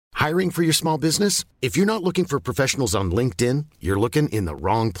Hiring for your small business? If you're not looking for professionals on LinkedIn, you're looking in the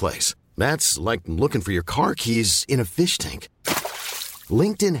wrong place. That's like looking for your car keys in a fish tank.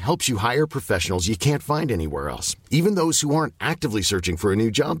 LinkedIn helps you hire professionals you can't find anywhere else, even those who aren't actively searching for a new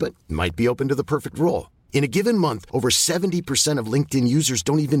job but might be open to the perfect role. In a given month, over 70% of LinkedIn users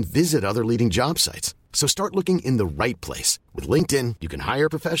don't even visit other leading job sites. So start looking in the right place. With LinkedIn, you can hire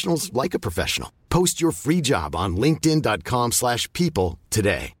professionals like a professional. Post your free job on linkedin.com/people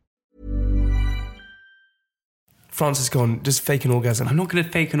today. Francis, go on, just fake an orgasm. I'm not going to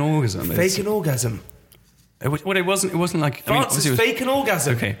fake an orgasm. Fake an orgasm. It wasn't like... Francis, fake an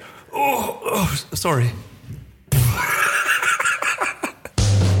orgasm. Okay. Oh, sorry.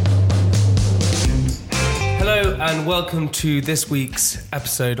 Hello and welcome to this week's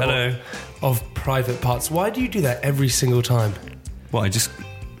episode of Private Parts. Why do you do that every single time? Well, I just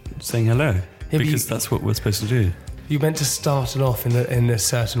saying hello because that's what we're supposed to do. You meant to start it off in a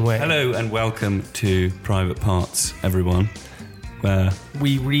certain way. Hello and welcome to Private Parts, everyone, where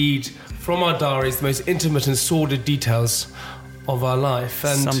we read from our diaries the most intimate and sordid details of our life.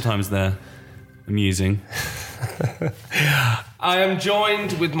 And sometimes they're amusing. I am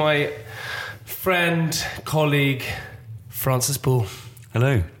joined with my friend, colleague, Francis Bull.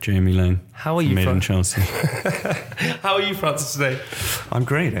 Hello, Jamie Lang. How are you, Made in Chelsea. How are you, Francis, today? I'm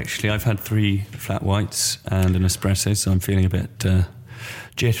great, actually. I've had 3 flat whites and an espresso, so I'm feeling a bit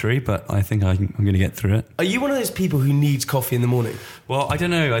jittery, but I think I'm going to get through it. Are you one of those people who needs coffee in the morning? Well, I don't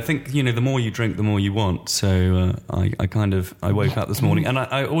know. I think, the more you drink, the more you want. So I woke up this morning, and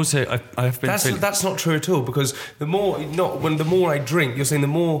I also I've been. That's not true at all, because the more I drink, you're saying the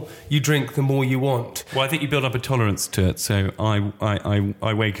more you drink, the more you want. Well, I think you build up a tolerance to it. So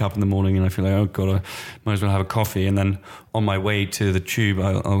I wake up in the morning and I feel like, oh God, I might as well have a coffee, and then on my way to the tube,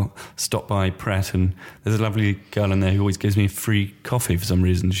 I'll stop by Pret, and there's a lovely girl in there who always gives me free coffee for some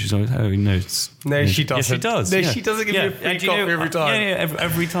reason. She's always, she doesn't. Yes, she does. No, yeah. she doesn't give me a free coffee every time. Yeah,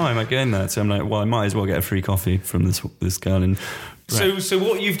 every time I go in there. So I'm like, well, I might as well get a free coffee from this girl in Pret. So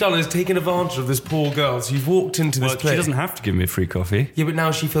what you've done is taken advantage of this poor girl. So you've walked into this place. She doesn't have to give me a free coffee. Yeah, but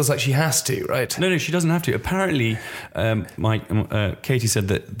now she feels like she has to, right? No, she doesn't have to. Apparently, Katie said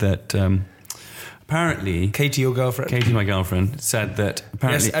that apparently... Katie, your girlfriend. Katie, my girlfriend, said that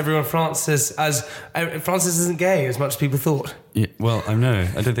apparently... Yes, everyone, Francis isn't gay as much as people thought. Yeah, well, I know.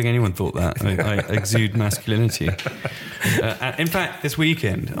 I don't think anyone thought that. I exude masculinity. In fact, this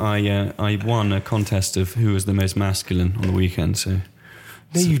weekend, I won a contest of who was the most masculine on the weekend. So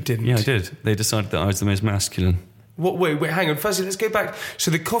you didn't. Yeah, I did. They decided that I was the most masculine. What? Wait, hang on. Firstly, let's go back.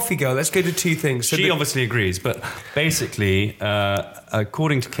 So the coffee girl, let's go to 2 things. So she obviously agrees, but basically,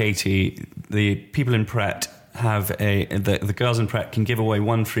 according to Katie, the people in Pret have the girls in Pret can give away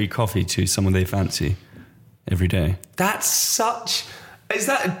 1 free coffee to someone they fancy every day. That's such... Is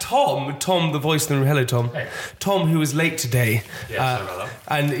that Tom? Tom, the voice in the room. Hello, Tom. Hey. Tom, who was late today. Yeah, sorry about that.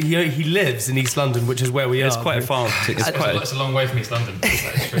 And he lives in East London, which is where we are. It's quite a far... It's a long way from East London.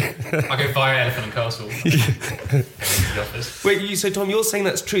 That is true. I go via Elephant and Castle. The office. Wait, so Tom, you're saying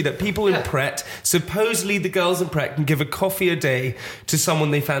that's true, that people in Pret, supposedly the girls in Pret can give a coffee a day to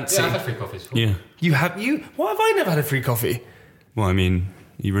someone they fancy? Yeah, I've had free coffees before. Yeah. Why have I never had a free coffee? Well, I mean,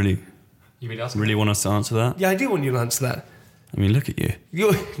 you really want us to answer that? Yeah, I do want you to answer that. I mean, look at you.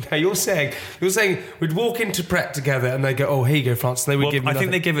 You're saying we'd walk into Pret together and they go, oh, here you go, Francis. And they would give me I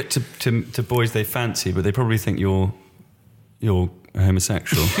think they give it to boys they fancy, but they probably think you're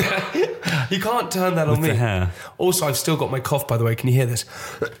homosexual. You can't turn that on me. With the hair. Also, I've still got my cough, by the way. Can you hear this?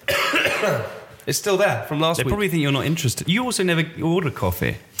 It's still there from last week. They probably think you're not interested. You also never order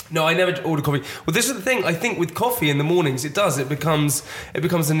coffee. No, I never order coffee. Well, this is the thing. I think with coffee in the mornings, it becomes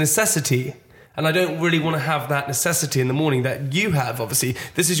a necessity. And I don't really want to have that necessity in the morning that you have, obviously.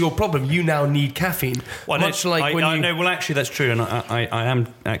 This is your problem. You now need caffeine. Well, No, actually, that's true. And I am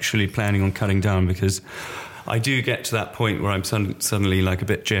actually planning on cutting down because I do get to that point where I'm suddenly like a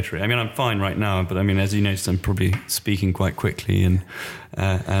bit jittery. I mean, I'm fine right now, but I mean, as you noticed, I'm probably speaking quite quickly, and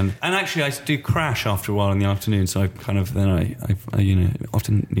actually I do crash after a while in the afternoon. So I kind of I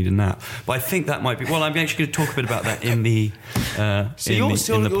often need a nap. But I think that might be. Well, I'm actually going to talk a bit about that in the you're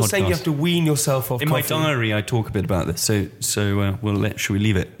podcast. saying you have to wean yourself off. In coffee. my diary, I talk a bit about this. So should we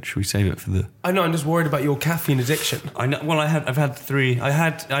leave it? Should we save it for the? I know. I'm just worried about your caffeine addiction. I know. Well, I've had 3.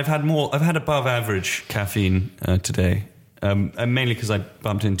 I've had more. I've had above average caffeine today, and mainly because I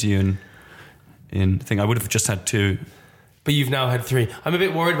bumped into you in thing. I would have just had 2. But you've now had 3. I'm a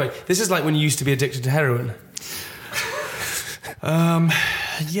bit worried about... This is like when you used to be addicted to heroin.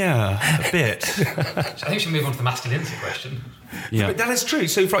 Yeah, a bit. I think we should move on to the masculinity question. Yeah. But that is true.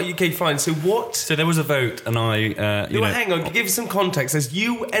 So, okay, fine. So what... So there was a vote, and hang on. Give some context. As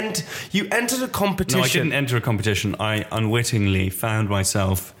you entered a competition. No, I didn't enter a competition. I unwittingly found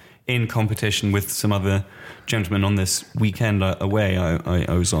myself in competition with some other gentlemen on this weekend away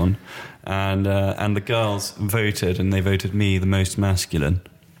I was on, and the girls voted, and they voted me the most masculine.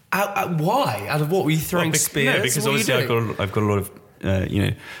 Why? Out of what? Were you throwing spears? No, because what obviously I've got a lot of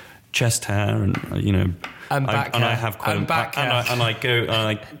chest hair, and and back hair, I have quite and back hair. and I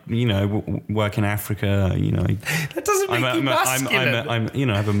go work in Africa. That doesn't make you masculine.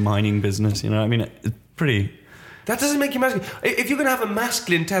 I have a mining business. It's pretty. That doesn't make you masculine. If you're going to have a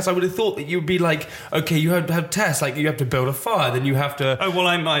masculine test, I would have thought that you would be like, okay, you have to have tests, like you have to build a fire, then you have to. Oh well,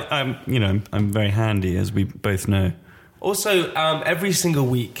 I'm very handy, as we both know. Also, every single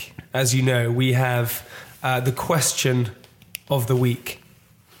week, as you know, we have the question of the week.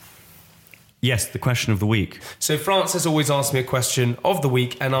 Yes, the question of the week. So Francis always asks me a question of the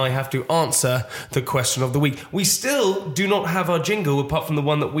week, and I have to answer the question of the week. We still do not have our jingle, apart from the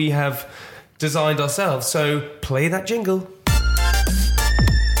one that we have designed ourselves. So play that jingle.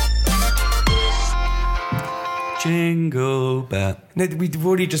 Jingle bell. No, we've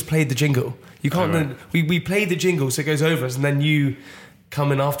already just played the jingle. You can't. right. We played the jingle, so it goes over us, and then you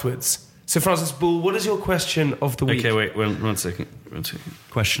come in afterwards. So Francis Bull, what is your question of the week? Okay, wait, one second.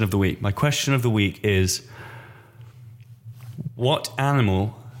 Question of the week. My question of the week is: what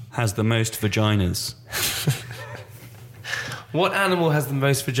animal has the most vaginas? What animal has the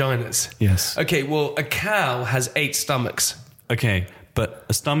most vaginas? Yes. Okay, well, a cow has 8 stomachs. Okay, but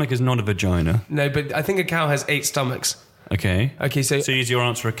a stomach is not a vagina. No, but I think a cow has 8 stomachs. Okay. Okay, so is your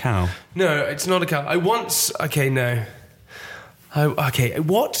answer a cow? No, it's not a cow. Okay, no. Okay,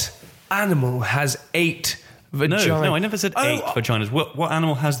 what animal has 8 vaginas? No, I never said 8 vaginas. What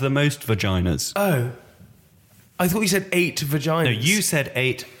animal has the most vaginas? Oh. I thought you said 8 vaginas. No, you said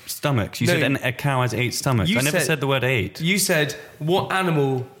 8 stomachs. You said a cow has 8 stomachs. I never said the word 8. You said, what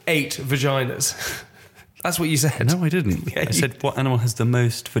animal 8 vaginas? That's what you said. No, I didn't. Yeah, I said, what animal has the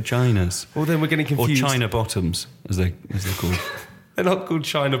most vaginas? Well, then we're getting confused. Or china bottoms, as they're called. They're not called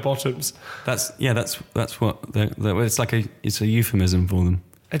china bottoms. That's what it's like. It's a euphemism for them.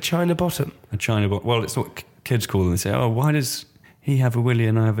 A china bottom. A china bottom. Well, it's what kids call them. They say, "Oh, why does he have a willy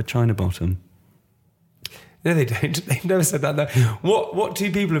and I have a china bottom?" No, they don't. They've never said that. No. What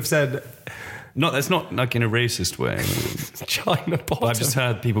 2 people have said? No, that's not like in a racist way. China bottom. I've just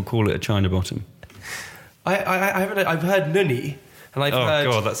heard people call it a china bottom. I haven't. I've heard nunny, and I've heard.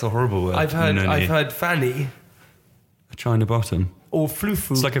 Oh God, that's a horrible word. I've heard fanny. A china bottom. Or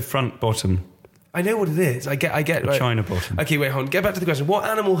flu-flu. It's like a front bottom. I know what it is. I get. A right. china bottom. Okay, wait, hold on. Get back to the question. What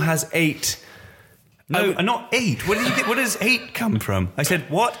animal has 8? No, not 8. Where does 8 come from? I said,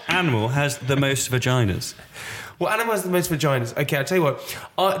 what animal has the most vaginas? What animal has the most vaginas? Okay, I'll tell you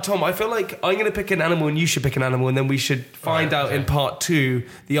what. Tom, I feel like I'm going to pick an animal and you should pick an animal, and then we should find out in part 2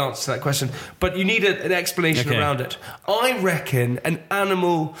 the answer to that question. But you need an explanation around it. I reckon an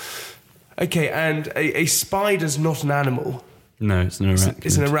animal... Okay, and a spider's not an animal. No, it's an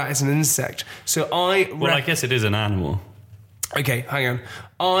arachnid. It's an insect. So Well, I guess it is an animal. Okay, hang on.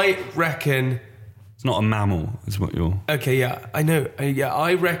 I reckon... It's not a mammal, is what you're... Okay, yeah, I know. Yeah,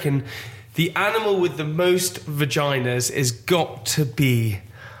 I reckon the animal with the most vaginas is got to be...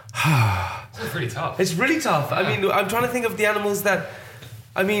 It's really tough. It's really tough. Yeah. I mean, I'm trying to think of the animals that...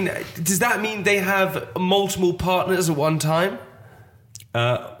 I mean, does that mean they have multiple partners at one time?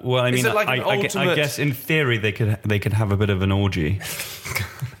 Well, I mean, like I guess in theory they could have a bit of an orgy.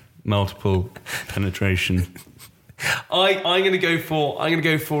 Multiple penetration. I'm going to go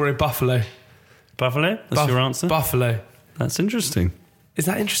for a buffalo. Buffalo? That's your answer? Buffalo. That's interesting. Is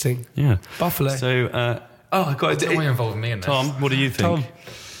that interesting? Yeah. Buffalo. So, I got it. Don't want to involve me in this. Tom, what do you think? Tom.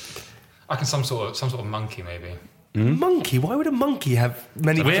 I can some sort of monkey maybe. Monkey? Why would a monkey have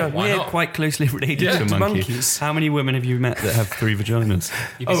many vaginas? We're quite closely related to monkeys. monkeys. How many women have you met that have 3 vaginas?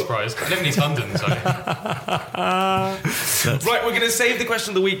 You'd be surprised. I live in East London, so... Right, we're going to save the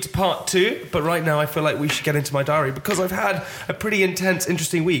question of the week to part 2, but right now I feel like we should get into my diary because I've had a pretty intense,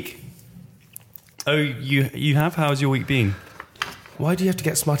 interesting week. Oh, you have? How's your week been? Why do you have to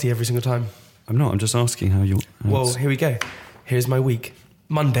get smutty every single time? I'm not. I'm just asking how your... Well, here we go. Here's my week.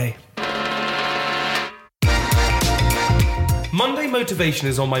 Monday. Monday motivation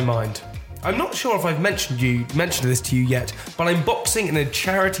is on my mind. I'm not sure if I've mentioned this to you yet, but I'm boxing in a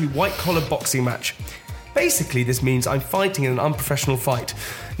charity white-collar boxing match. Basically, this means I'm fighting in an unprofessional fight.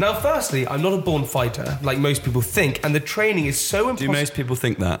 Now, firstly, I'm not a born fighter, like most people think, and the training is so impossible. Do most people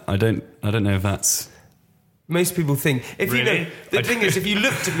think that? I don't know if that's... Most people think. If Really? you know, the thing is, if you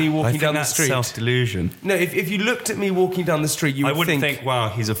looked at me I walking think down the that's street, self-delusion. no, if you looked at me walking down the street, you would I wouldn't think, wow,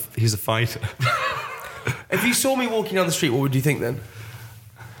 he's a fighter. If you saw me walking down the street, what would you think then?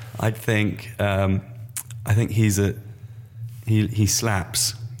 I think he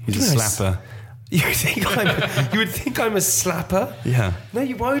slaps. He's a Yes. slapper. You would think I'm a slapper? Yeah. No,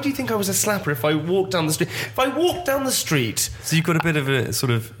 why would you think I was a slapper if I walked down the street? If I walked down the street, So you've got a bit of a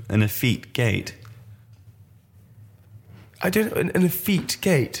sort of an effete gait. I don't an effete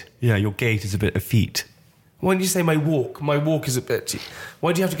gait. Yeah, your gait is a bit effete. Why don't you say my walk? My walk is a bit.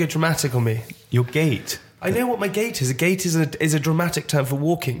 Why do you have to go dramatic on me? Your gait. I know what my gait is. A gait is a dramatic term for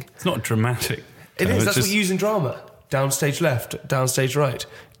walking. It's not dramatic. It No, is. it's That's just- what you use in drama. Downstage left, downstage right.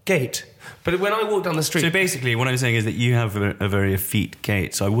 Gait. But when I walk down the street... So basically, what I'm saying is that you have a very effete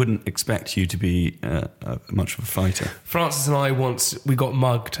gait, so I wouldn't expect you to be much of a fighter. Francis and I we got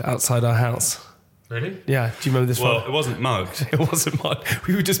mugged outside our house. Really? Yeah, do you remember this Well, one? it wasn't mugged. It wasn't mugged.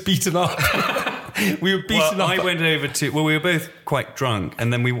 We were just beaten up. We were beaten Well, up. I went over to. Well, we were both quite drunk,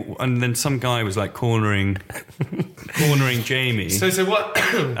 and then some guy was like cornering Jamie. So what...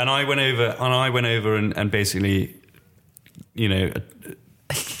 And I went over and basically, you know,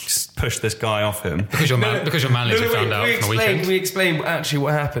 just pushed this guy off him. Because your man later found out on the weekend. We explain actually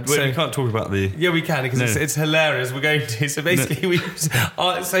what happened. Well, we can't talk about the. Yeah, we can because No. it's hilarious. We're going to. So basically,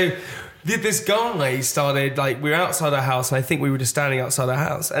 this guy started we were outside our house, and I think we were just standing outside our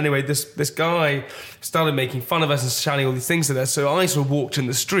house. Anyway, this guy started making fun of us and shouting all these things at us. So I sort of walked in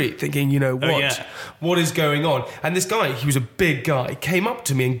the street, thinking, what is going on? And this guy, he was a big guy, came up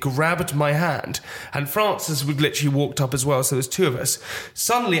to me and grabbed my hand. And Francis would literally walked up as well. So there's two of us.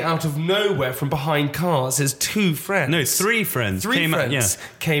 Suddenly, out of nowhere, from behind cars, there's two friends. No, three friends.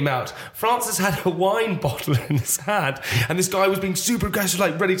 Came out. Francis had a wine bottle in his hand, and this guy was being super aggressive,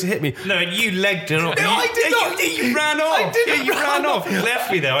 ready to hit me. No, and you legged it off. No, I did not. You ran off. I didn't You run ran off. You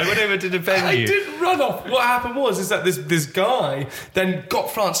left me there. I went over to defend I you. didn't run off. What happened was that this guy then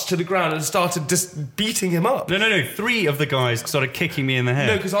got Francis to the ground and started just beating him up. No. Three of the guys started kicking me in the head.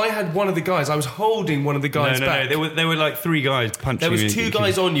 No, because I had one of the guys. I was holding one of the guys back. No. There were like three guys punching There me. was two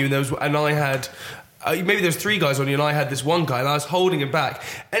guys on you, and I had. Maybe there was three guys on you, and I had this one guy, and I was holding him back.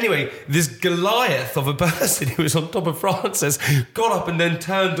 Anyway, this Goliath of a person who was on top of Francis got up and then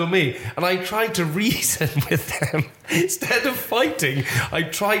turned on me, and I tried to reason with them. Instead of fighting, I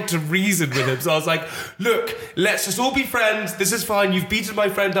tried to reason with him. So I was like, look, let's just all be friends. This is fine. You've beaten my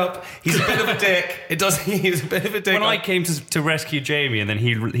friend up. He's a bit of a dick. He's a bit of a dick. When I came to rescue Jamie, and then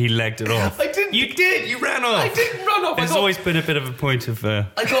he legged it off. I didn't. You did. You ran off. I didn't run off. There's always been a bit of a point of. I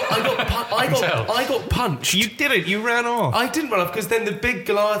got punched. You didn't. You ran off. I didn't run off because then the big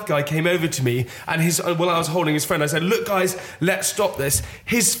Goliath guy came over to me, and while I was holding his friend, I said, look guys, let's stop this.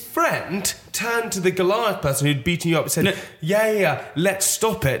 His friend turned to the Goliath person who'd beaten you up and said, No. yeah, let's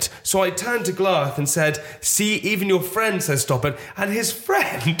stop it. So I turned to Goliath and said, see, even your friend says stop it. And his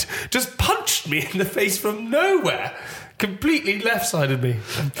friend just punched me in the face from nowhere. Completely left-sided me.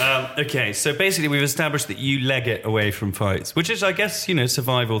 Okay, so basically we've established that you leg it away from fights, which is, I guess,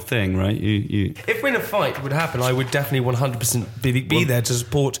 survival thing, right? You. If when a fight would happen, I would definitely 100% be there to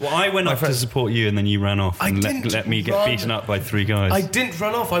support. Well, I went my up to friends. support you, and then you ran off and didn't let me get run. beaten up by three guys. I didn't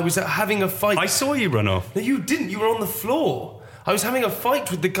run off. I was having a fight. I saw you run off. No, you didn't. You were on the floor. I was having a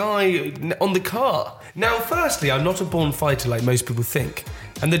fight with the guy on the car. Now, firstly, I'm not a born fighter like most people think.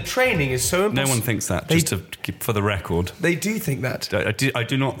 And the training is so important. No one thinks that, just to keep for the record. They do think that. I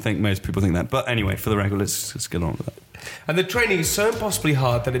do not think most people think that. But anyway, for the record, let's get on with that. And the training is so impossibly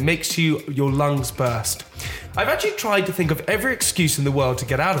hard that it makes your lungs burst. I've actually tried to think of every excuse in the world to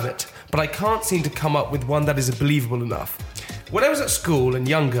get out of it, but I can't seem to come up with one that is believable enough. When I was at school and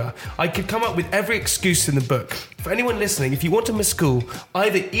younger, I could come up with every excuse in the book. For anyone listening, if you want to miss school,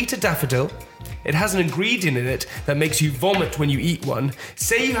 either eat a daffodil, it has an ingredient in it that makes you vomit when you eat one,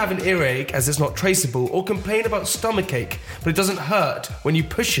 say you have an earache as it's not traceable, or complain about stomachache, but it doesn't hurt when you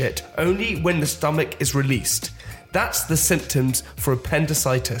push it, only when the stomach is released. That's the symptoms for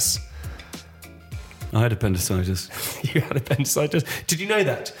appendicitis. I had appendicitis. You had appendicitis. Did you know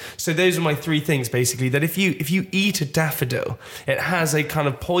that? So those are my three things, basically, that if you eat a daffodil, it has a kind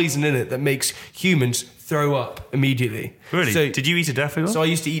of poison in it that makes humans throw up immediately. Really? So, Did you eat a daffodil? So I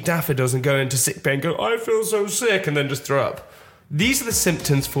used to eat daffodils and go into sick bay and go, I feel so sick, and then just throw up. These are the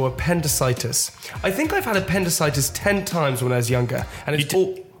symptoms for appendicitis. I think I've had appendicitis 10 times when I was younger, and it's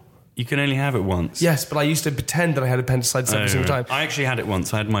all... You can only have it once. Yes, but I used to pretend that I had appendicitis every single time. I actually had it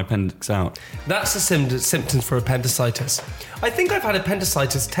once. I had my appendix out. That's the symptoms for appendicitis. I think I've had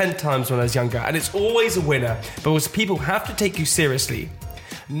appendicitis 10 times when I was younger, and it's always a winner, because people have to take you seriously.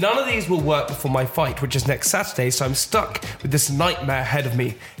 None of these will work before my fight, which is next Saturday, so I'm stuck with this nightmare ahead of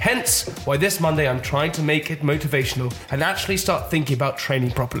me. Hence, why this Monday I'm trying to make it motivational and actually start thinking about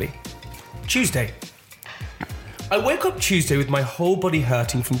training properly. Tuesday. I woke up Tuesday with my whole body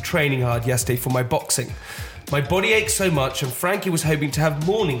hurting from training hard yesterday for my boxing. My body ached so much, and Frankie was hoping to have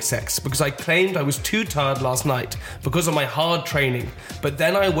morning sex because I claimed I was too tired last night because of my hard training. But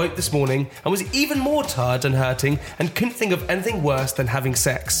then I woke this morning and was even more tired and hurting and couldn't think of anything worse than having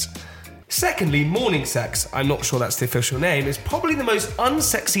sex. Secondly, morning sex, I'm not sure that's the official name, is probably the most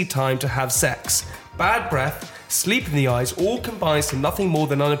unsexy time to have sex. Bad breath, sleep in the eyes, all combines to nothing more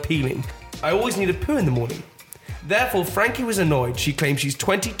than unappealing. I always need a poo in the morning. Therefore, Frankie was annoyed. She claims she's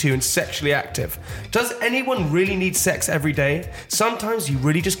 22 and sexually active. Does anyone really need sex every day? Sometimes you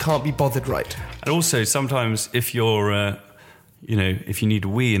really just can't be bothered, right? And also, sometimes if you're, if you need a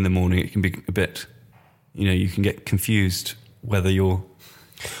wee in the morning, it can be a bit, you can get confused whether you're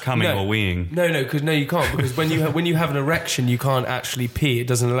coming or weeing. No, you can't, because when you have an erection, you can't actually pee. It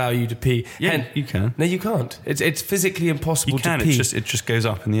doesn't allow you to pee. Yeah, you can. No, you can't. It's physically impossible to pee. It just goes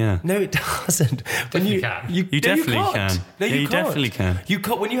up in the air. No, it doesn't. You can. You definitely can. No, you can't. Definitely can. You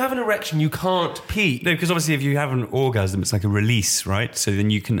can't. When you have an erection, you can't pee. No, because obviously if you have an orgasm, it's like a release, right? So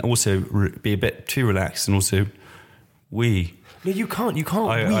then you can also be a bit too relaxed and also wee. No, you can't. You can't.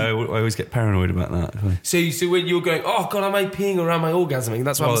 I always get paranoid about that. So when you're going, oh God, am I peeing around my orgasming?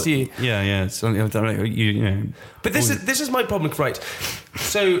 That's what I'm seeing. Yeah. So, But this is my problem, right?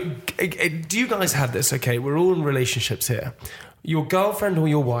 So, do you guys have this? Okay, we're all in relationships here. Your girlfriend or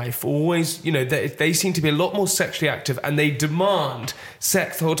your wife always, they seem to be a lot more sexually active and they demand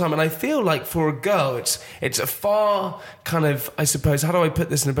sex the whole time. And I feel like for a girl, it's a far kind of, I suppose, how do I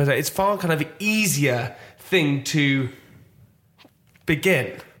put this in a better? It's far kind of easier thing to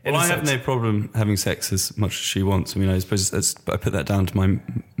begin. Well, I have no problem having sex as much as she wants. I mean, I suppose I put that down to my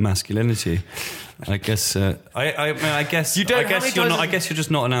masculinity. I guess. I guess you don't. I guess you're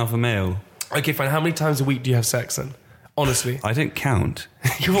just not an alpha male. Okay, fine. How many times a week do you have sex then? Honestly, I don't count.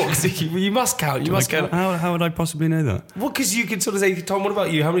 You must count. You must count. How would I possibly know that? Well, because you could sort of say, Tom, what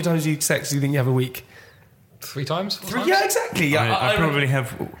about you? How many times do you sex do you think you have a week? 3 times? 4 times? Yeah, exactly. Yeah, I probably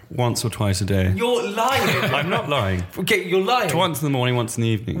have once or twice a day. You're lying. I'm not lying. Okay, you're lying. Once in the morning, once in the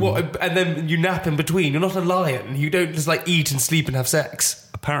evening. What? And then you nap in between. You're not a lion. You don't just eat and sleep and have sex.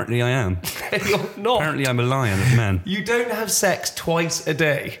 Apparently I am. You're not. Apparently I'm a lion of men. You don't have sex twice a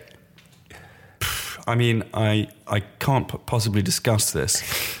day. I mean, I can't possibly discuss this.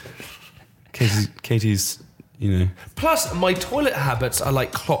 Katie's, Plus, my toilet habits are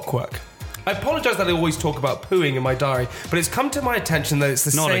like clockwork. I apologise that I always talk about pooing in my diary, but it's come to my attention that it's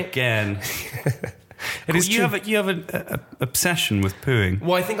the same... Not again. It is you true. You have an obsession with pooing.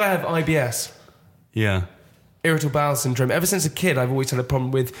 Well, I think I have IBS. Yeah. Irritable bowel syndrome. Ever since a kid, I've always had a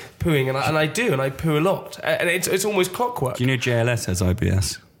problem with pooing, and I poo a lot. And it's almost clockwork. Do you know JLS has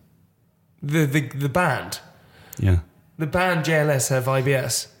IBS? The band? Yeah. The band JLS have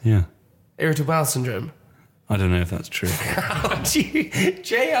IBS? Yeah. Irritable bowel syndrome? I don't know if that's true.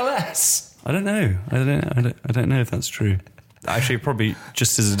 JLS? I don't know. I don't know if that's true. Actually, probably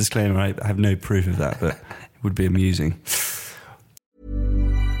just as a disclaimer, I have no proof of that, but it would be amusing.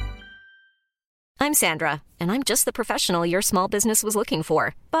 I'm Sandra, and I'm just the professional your small business was looking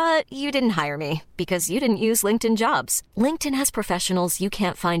for. But you didn't hire me because you didn't use LinkedIn Jobs. LinkedIn has professionals you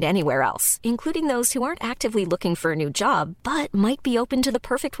can't find anywhere else, including those who aren't actively looking for a new job, but might be open to the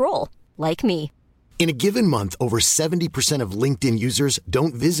perfect role, like me. In a given month, over 70% of LinkedIn users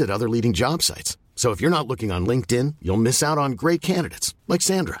don't visit other leading job sites. So if you're not looking on LinkedIn, you'll miss out on great candidates like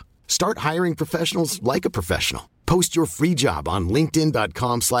Sandra. Start hiring professionals like a professional. Post your free job on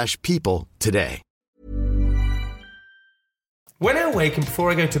linkedin.com/people today. When I wake and before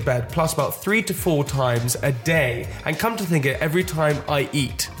I go to bed, plus about 3 to 4 times a day, and come to think it, every time I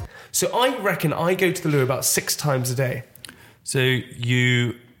eat. So I reckon I go to the loo about 6 times a day. So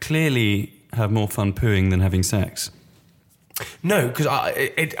you clearly have more fun pooing than having sex. No, because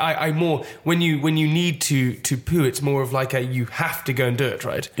I more when you need to poo, it's more of like you have to go and do it,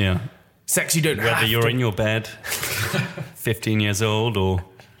 right? Yeah. Sex, you don't have to. Whether you're in your bed, 15 years old, or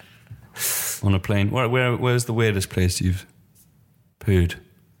on a plane. Where's the weirdest place you've pooed?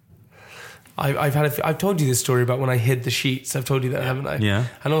 I've told you this story about when I hid the sheets. I've told you that, haven't I? Yeah.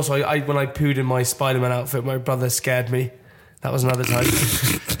 And also, when I pooed in my Spider-Man outfit, my brother scared me. That was another time.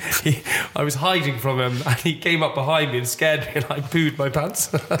 I was hiding from him, and he came up behind me and scared me, and I pooed my pants.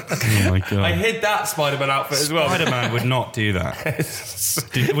 Oh my God. I hid that Spider-Man outfit as well. Spider-Man would not do that.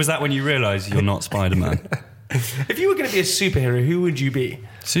 Was that when you realised you're not Spider-Man? If you were going to be a superhero, who would you be?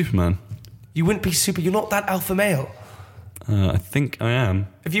 Superman. You wouldn't be You're not that alpha male. I think I am.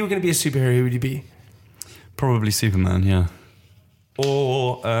 If you were going to be a superhero, who would you be? Probably Superman, yeah.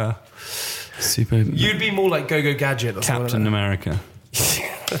 Or Super. You'd be more like Go-Go Gadget or something Captain like America.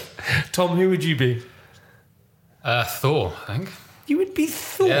 that. Tom, who would you be? Thor, I think. You would be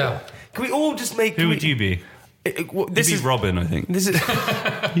Thor. Yeah. Can we all just make... Who would you be? This You'd is be Robin, I think. This is...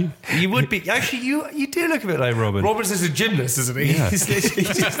 You would be. Actually, you do look a bit like Robin. Robin's is a gymnast, isn't he? Yeah. He's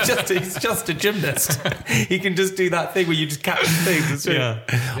just a gymnast. He can just do that thing where you just catch things. It's Yeah.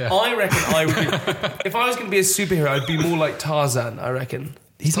 I reckon I would be... If I was going to be a superhero, I'd be more like Tarzan, I reckon.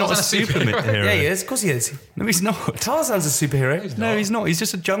 He's not a Tarzan's a superhero. superhero. Yeah, he is. Of course he is. No, he's not. Tarzan's a superhero. No, he's not. He's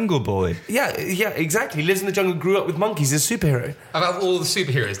just a jungle boy. Yeah, exactly. He lives in the jungle, grew up with monkeys. He's a superhero. Out of all the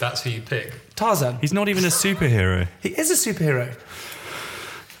superheroes, that's who you pick. Tarzan. He's not even a superhero. He is a superhero.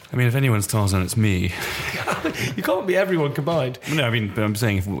 I mean, if anyone's Tarzan, it's me. You can't be everyone combined. No, I mean, but I'm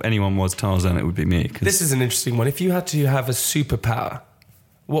saying if anyone was Tarzan, it would be me. 'cause This is an interesting one. If you had to have a superpower,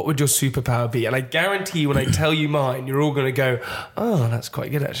 what would your superpower be? And I guarantee when I tell you mine, you're all going to go, oh, that's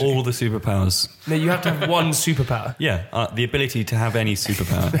quite good, actually. all the superpowers. No, you have to have one superpower. Yeah, the ability to have any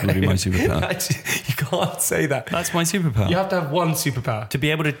superpower would be my superpower. You can't say that. That's my superpower. You have to have one superpower. To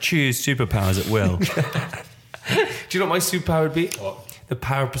be able to choose superpowers at will. Do you know what my superpower would be? What? The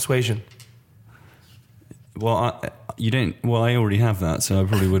power of persuasion. Well, you don't. Well, I already have that, so I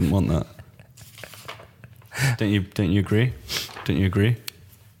probably wouldn't want that. Don't you agree? Don't you agree?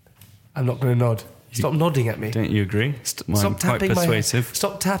 I'm not going to nod. Stop nodding at me. Don't you agree? I'm Stop quite tapping persuasive.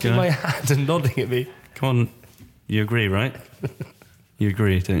 Stop tapping Can I? my hand and nodding at me. Come on, you agree, right? You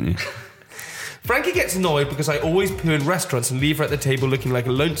agree, don't you? Frankie gets annoyed because I always poo in restaurants and leave her at the table looking like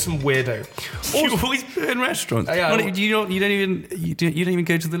a lonesome weirdo. You always poo in restaurants. Yeah, You don't even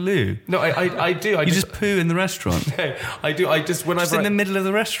go to the loo. No, I do. I You just poo in the restaurant. No, I do. I just whenever Just in the middle of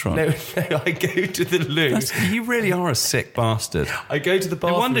the restaurant. no, I go to the loo. You really are a sick bastard. I go to the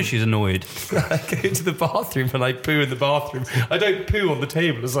bathroom. No wonder she's annoyed. I go to the bathroom and I poo in the bathroom. I don't poo on the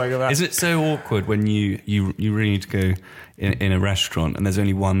table or something like that. Isn't it so awkward when you really need to go in a restaurant and there's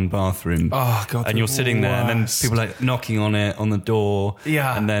only one bathroom? Oh, God, And you're sitting there and then worst. people are like knocking on the door.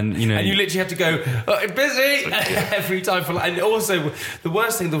 Yeah. And then, you know. And you literally have to go, busy, every time. And also, the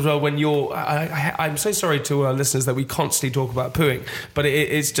worst thing as well, when you're... I'm so sorry to our listeners that we constantly talk about pooing, but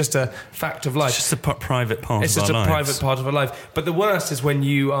it's just a fact of life. It's just a private part It's of just our a lives. private part of our life. But the worst is when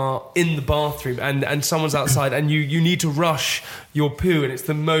you are in the bathroom and someone's outside and you need to rush your poo, and it's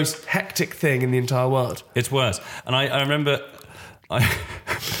the most hectic thing in the entire world. It's worse. And I remember...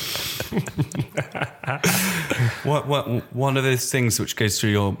 one of those things which goes through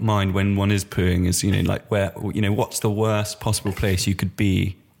your mind when one is pooing is, like what's the worst possible place you could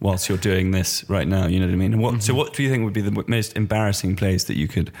be whilst you're doing this right now, you know what I mean? And So what do you think would be the most embarrassing place that you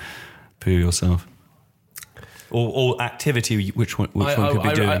could poo yourself? Or activity, which one could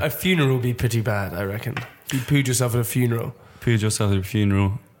be doing? A funeral would be pretty bad, I reckon. You pooed yourself at a funeral. Pooed yourself at a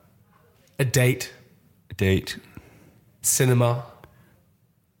funeral. A date. A date. Cinema.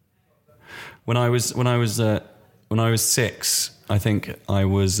 When I was 6, I think I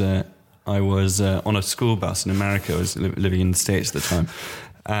was on a school bus in America. I was living in the States at the time,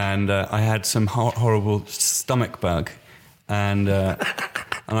 and I had some horrible stomach bug, and I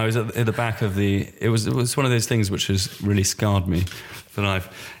was at the back of the. It was one of those things which has really scarred me for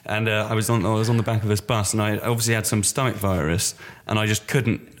life. And I was on the back of this bus, and I obviously had some stomach virus, and I just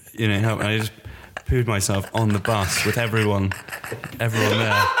couldn't help. I just pooed myself on the bus with everyone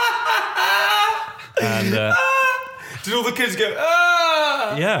there. And did all the kids go,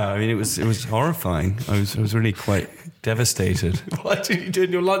 ah? Yeah, I mean, it was horrifying. I was really quite devastated. Why didn't you do it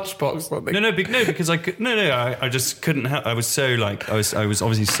in your lunchbox? Something? No, because I could. I just couldn't help. I was so I was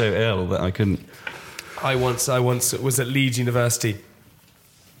obviously so ill that I couldn't. I once was at Leeds University,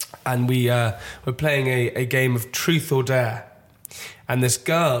 and we were playing a game of Truth or Dare. And this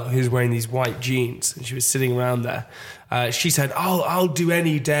girl who's wearing these white jeans, and she was sitting around there, she said, I'll do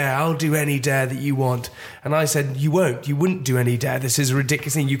any dare. I'll do any dare that you want. And I said, you won't. You wouldn't do any dare. This is a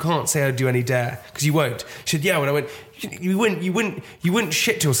ridiculous thing. You can't say I'll do any dare, because you won't. She said, yeah. When I went, you wouldn't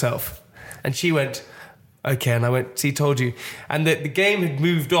shit yourself. And she went, okay. And I went, see, told you. And the game had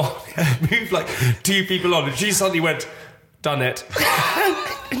moved on. Moved like 2 people on. And she suddenly went, done it.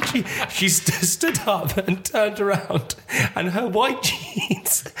 And she stood up and turned around, and her white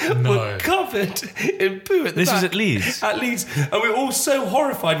jeans were covered in poo at the This back. is at Leeds? At Leeds. And we were all so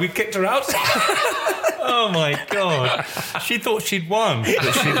horrified, we kicked her out. Oh my God! She thought she'd won,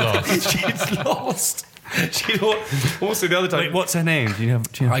 but she'd lost. She'd lost. Also, the other time. Wait, what's her name? Do you have?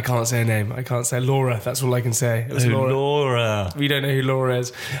 I can't say her name. I can't say Laura. That's all I can say. It was Laura. We don't know who Laura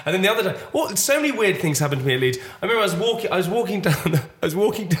is. And then the other time, so many weird things happened to me at Leeds. I remember I was walking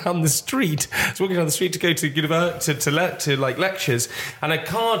down the street. I was walking down the street to go to like lectures, and a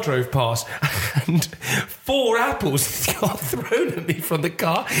car drove past, and 4 apples got thrown at me from the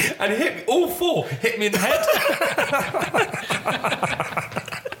car and hit me. All 4 hit me in the head.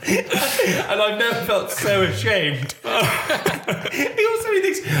 And I've never felt so ashamed. He also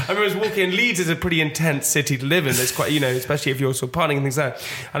thinks, I remember I was walking, and Leeds is a pretty intense city to live in. It's quite, especially if you're sort of partying and things like that.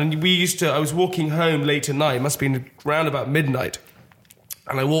 And I was walking home late at night, it must have been around about midnight.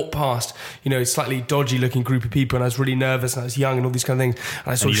 And I walked past, a slightly dodgy looking group of people, and I was really nervous, and I was young and all these kind of things.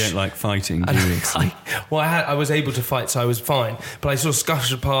 And you don't like fighting, do you? I was able to fight, so I was fine. But I sort of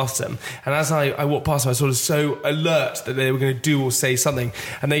scuttled past them. And as I walked past them, I was sort of so alert that they were going to do or say something.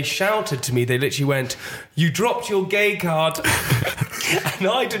 And they shouted to me, they literally went, "You dropped your gay card." And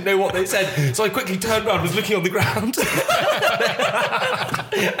I didn't know what they said. So I quickly turned around, was looking on the ground.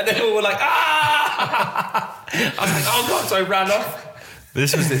 And they all were like, "Ah!" I was like, "Oh God," so I ran off.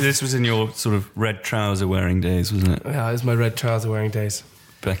 This was in your sort of red trouser wearing days, wasn't it? Yeah, it was my red trouser wearing days.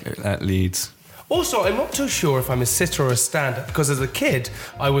 Back at Leeds. Also, I'm not too sure if I'm a sitter or a stander, because as a kid,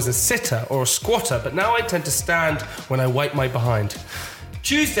 I was a sitter or a squatter, but now I tend to stand when I wipe my behind.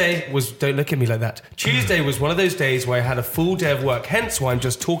 Tuesday was, don't look at me like that. Tuesday was one of those days where I had a full day of work, hence why I'm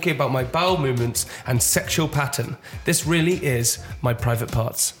just talking about my bowel movements and sexual pattern. This really is my private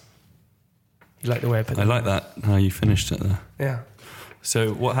parts. You like the way I put that? I like that, how you finished it there. Yeah.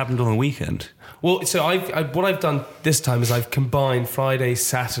 So what happened on the weekend? Well, so what I've done this time is I've combined Friday,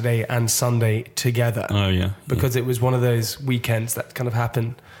 Saturday and Sunday together. Oh, yeah. Because it was one of those weekends that kind of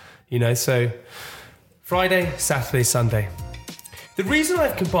happened, so Friday, Saturday, Sunday. The reason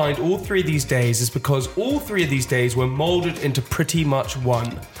I've combined all 3 of these days is because all 3 of these days were moulded into pretty much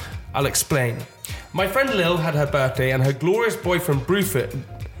one. I'll explain. My friend Lil had her birthday, and her glorious boyfriend Rupert...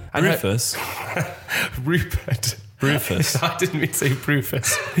 Rufus? Rupert... Rufus. I didn't mean to say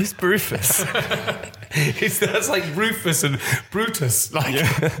Rufus. Who's Rufus? That's like Rufus and Brutus.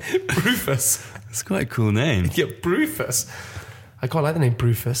 Rufus. That's quite a cool name. Yeah, Rufus. I quite like the name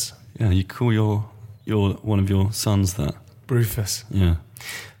Rufus. Yeah, you call your one of your sons that. Rufus. Yeah.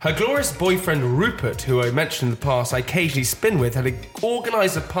 Her glorious boyfriend Rupert, who I mentioned in the past I occasionally spin with, had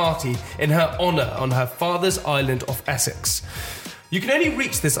organised a party in her honour on her father's island of Essex. You can only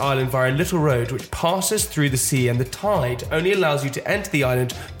reach this island via a little road which passes through the sea, and the tide only allows you to enter the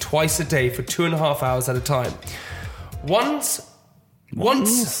island twice a day for 2.5 hours at a time. Once?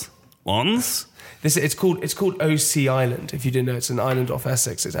 It's called OC Island. If you didn't know, it's an island off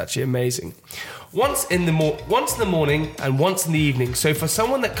Essex. It's actually amazing. Once in the morning and once in the evening. So for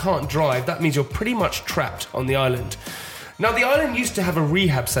someone that can't drive, that means you're pretty much trapped on the island. Now, the island used to have a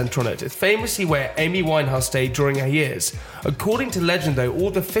rehab centre on it. It's famously where Amy Winehouse stayed during her years. According to legend, though,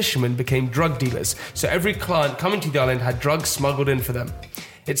 all the fishermen became drug dealers, so every client coming to the island had drugs smuggled in for them.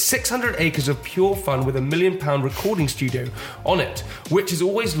 It's 600 acres of pure fun with a £1 million recording studio on it, which is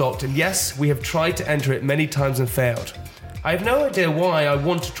always locked, and yes, we have tried to enter it many times and failed. I have no idea why I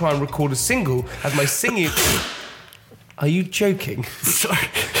want to try and record a single as my singing... Are you joking? Sorry.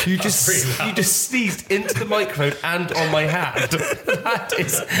 You just sneezed into the microphone and on my hand. That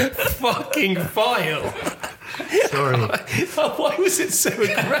is fucking vile. Sorry. Why was it so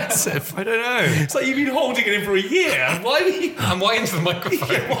aggressive? I don't know. It's like you've been holding it in for a year. Why were you... And why into the microphone?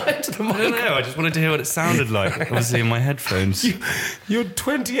 Yeah, why into the I microphone? don't know. I just wanted to hear what it sounded like, obviously, in my headphones. You're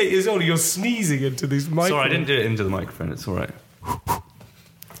 28 years old and you're sneezing into these microphones. Sorry, I didn't do it into the microphone. It's all right.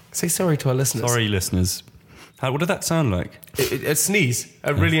 Say sorry to our listeners. Sorry, listeners. What did that sound like? A sneeze.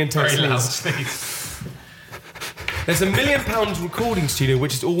 A really intense Very loud sneeze. sneeze. There's a £1 million recording studio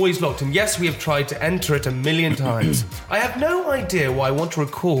which is always locked, and yes, we have tried to enter it 1 million times. I have no idea why I want to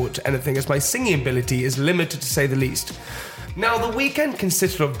record anything, as my singing ability is limited to say the least. Now, the weekend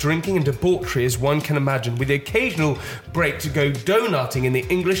consisted of drinking and debauchery, as one can imagine, with the occasional break to go donutting in the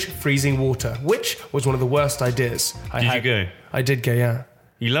English freezing water, which was one of the worst ideas. Did you go? I did go, yeah.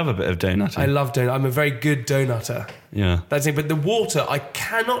 You love a bit of donut. I love donut. I'm a very good donutter. Yeah. That's it. But the water, I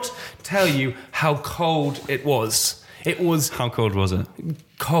cannot tell you how cold it was. It was... How cold was it?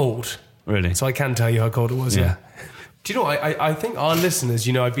 Cold. Really? So I can tell you how cold it was, Yeah. yeah. Do you know, I think our listeners,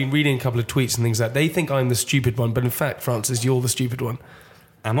 I've been reading a couple of tweets and things like that. They think I'm the stupid one, but in fact, Francis, you're the stupid one.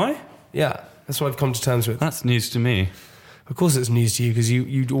 Am I? Yeah, that's what I've come to terms with. That's news to me. Of course it's news to you, because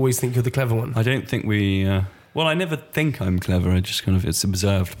you'd always think you're the clever one. I don't think we... Well, I never think I'm clever. I just it's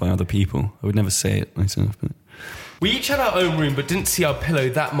observed by other people. I would never say it myself. But We each had our own room but didn't see our pillow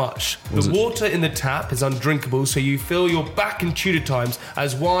that much. The water in the tap is undrinkable, so you feel your back in Tudor times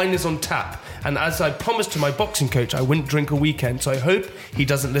as wine is on tap. And as I promised to my boxing coach, I wouldn't drink a weekend, so I hope he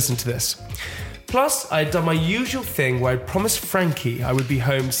doesn't listen to this. Plus, I had done my usual thing where I promised Frankie I would be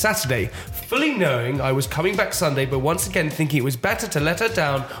home Saturday, fully knowing I was coming back Sunday, but once again thinking it was better to let her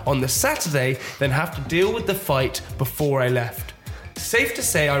down on the Saturday than have to deal with the fight before I left. Safe to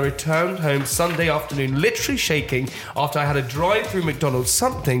say I returned home Sunday afternoon literally shaking after I had a drive through McDonald's,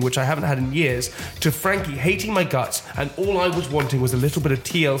 something which I haven't had in years, to Frankie hating my guts, and all I was wanting was a little bit of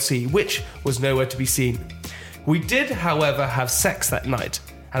TLC, which was nowhere to be seen. We did, however, have sex that night,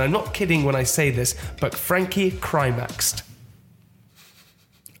 and I'm not kidding when I say this, but Frankie climaxed.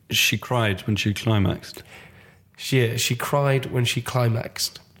 She cried when she climaxed? She cried when she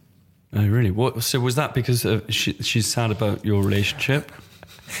climaxed. Oh, really? What? So was that because she's sad about your relationship?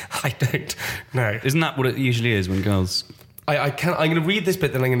 I don't know. Isn't that what it usually is when girls... I'm going to read this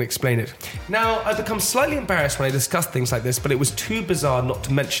bit, then I'm going to explain it. Now, I become slightly embarrassed when I discuss things like this, but it was too bizarre not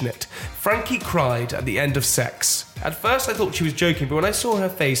to mention it. Frankie cried at the end of sex. At first, I thought she was joking, but when I saw her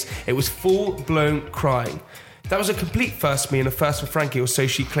face, it was full-blown crying. That was a complete first for me and a first for Frankie, or so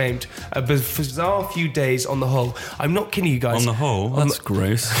she claimed. A bizarre few days on the whole. I'm not kidding you guys. On the whole? That's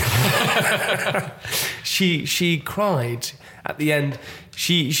gross. She cried at the end.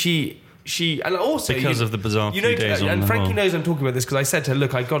 She and also because of the bizarre few days on and the Frankie whole. knows I'm talking about this because I said to her,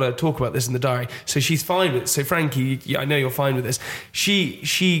 look, I got to talk about this in the diary. So she's fine with it. So Frankie, I know you're fine with this.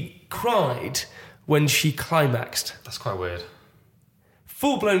 She cried when she climaxed. That's quite weird.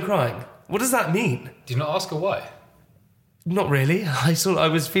 Full-blown crying. What does that mean? Do you not ask her why? Not really. I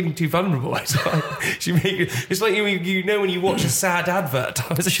was feeling too vulnerable. It's like you know when you watch a sad advert.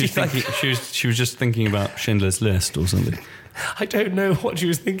 She was just thinking about Schindler's List or something. I don't know what she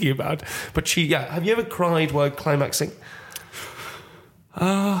was thinking about. But have you ever cried while climaxing?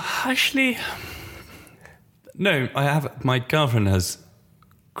 Actually, no, I have. My girlfriend has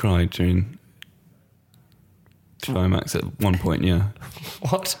cried during climax at one point, yeah.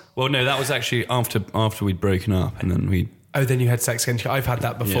 What? Well, no, that was actually after we'd broken up, and then we... Oh, then you had sex again. I've had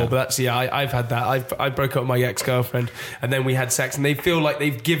that before, Yeah. but that's, I've had that. I broke up with my ex-girlfriend, and then we had sex, and they feel like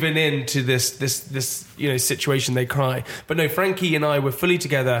they've given in to this situation. They cry. But no, Frankie and I were fully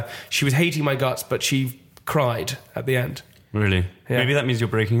together. She was hating my guts, but she cried at the end. Really? Yeah. Maybe that means you're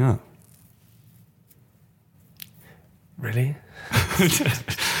breaking up. Really?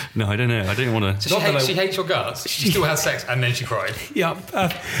 No, I don't know. I don't want to... So she hates your guts, she still has sex, and then she cried. Yeah,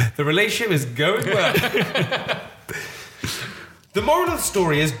 the relationship is going well. The moral of the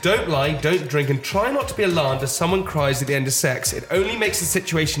story is don't lie, don't drink, and try not to be alarmed as someone cries at the end of sex. It only makes the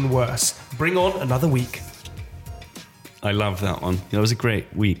situation worse. Bring on another week. I love that one. That was a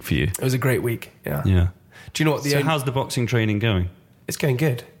great week for you. It was a great week, yeah. Yeah. Do you know what So how's the boxing training going? It's going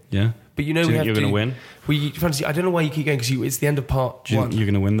good. Yeah? But you know Do we you have think to... you're going to win? Francie, I don't know why you keep going, because it's the end of part Do you one. think you're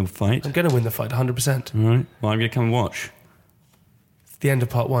going to win the fight? I'm going to win the fight, 100%. All right. Well, I'm going to come and watch. It's the end of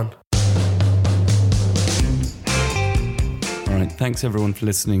part one. All right. Thanks, everyone, for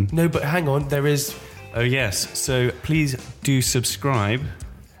listening. No, but hang on, there is... Oh, yes. So please do subscribe,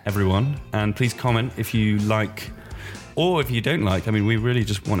 everyone. And please comment if you like or if you don't like. I mean, we really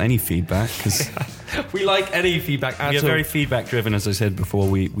just want any feedback because... We like any feedback at all. We are very feedback driven, as I said before.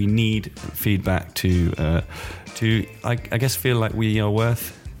 We need feedback to I guess feel like we are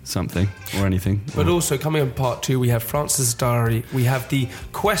worth something or anything. But also coming on part two, we have Francis' diary. We have the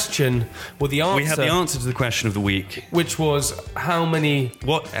question, or the answer. We have the answer to the question of the week, which was how many.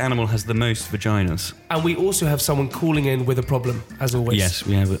 What animal has the most vaginas? And we also have someone calling in with a problem, as always. Yes,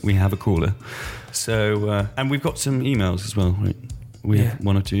 we have a caller. So and we've got some emails as well, right? We have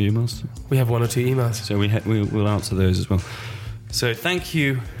one or two emails. We have one or two emails. So we'll answer those as well. So thank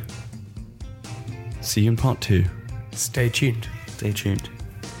you. See you in part two. Stay tuned. Stay tuned.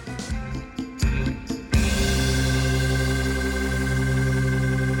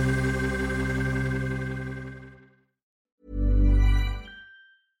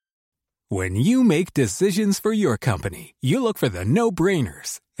 When you make decisions for your company, you look for the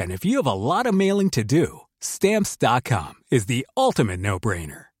no-brainers. And if you have a lot of mailing to do, Stamps.com is the ultimate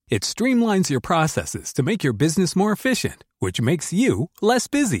no-brainer. It streamlines your processes to make your business more efficient, which makes you less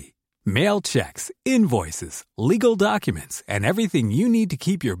busy. Mail checks, invoices, legal documents, and everything you need to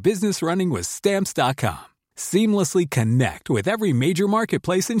keep your business running with Stamps.com. Seamlessly connect with every major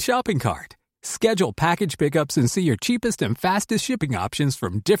marketplace and shopping cart. Schedule package pickups and see your cheapest and fastest shipping options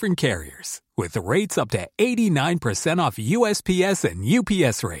from different carriers. With rates up to 89% off USPS and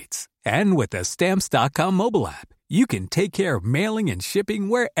UPS rates. And with the Stamps.com mobile app, you can take care of mailing and shipping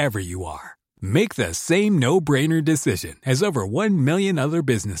wherever you are. Make the same no-brainer decision as over 1 million other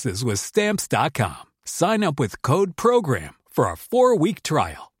businesses with Stamps.com. Sign up with Code PROGRAM for a 4-week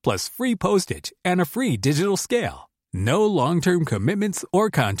trial, plus free postage and a free digital scale. No long-term commitments or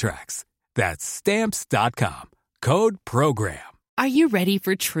contracts. That's Stamps.com. Code PROGRAM. Are you ready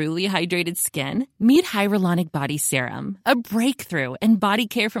for truly hydrated skin? Meet Hyaluronic Body Serum, a breakthrough in body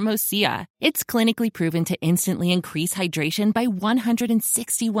care from Osea. It's clinically proven to instantly increase hydration by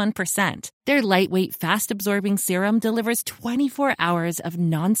 161%. Their lightweight, fast-absorbing serum delivers 24 hours of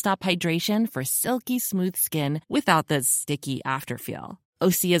nonstop hydration for silky smooth skin without the sticky afterfeel.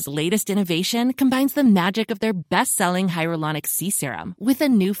 Osea's latest innovation combines the magic of their best-selling Hyaluronic Sea Serum with a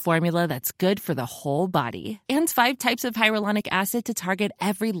new formula that's good for the whole body and 5 types of hyaluronic acid to target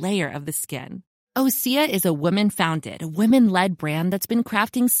every layer of the skin. Osea is a women-founded, women-led brand that's been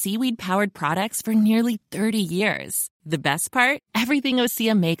crafting seaweed-powered products for nearly 30 years. The best part? Everything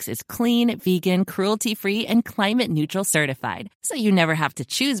Osea makes is clean, vegan, cruelty-free, and climate-neutral certified, so you never have to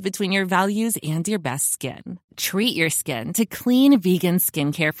choose between your values and your best skin. Treat your skin to clean, vegan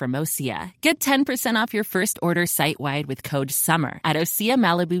skincare from Osea. Get 10% off your first order site-wide with code SUMMER at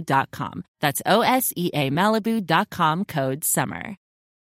OseaMalibu.com. That's OSEA Malibu.com, code SUMMER.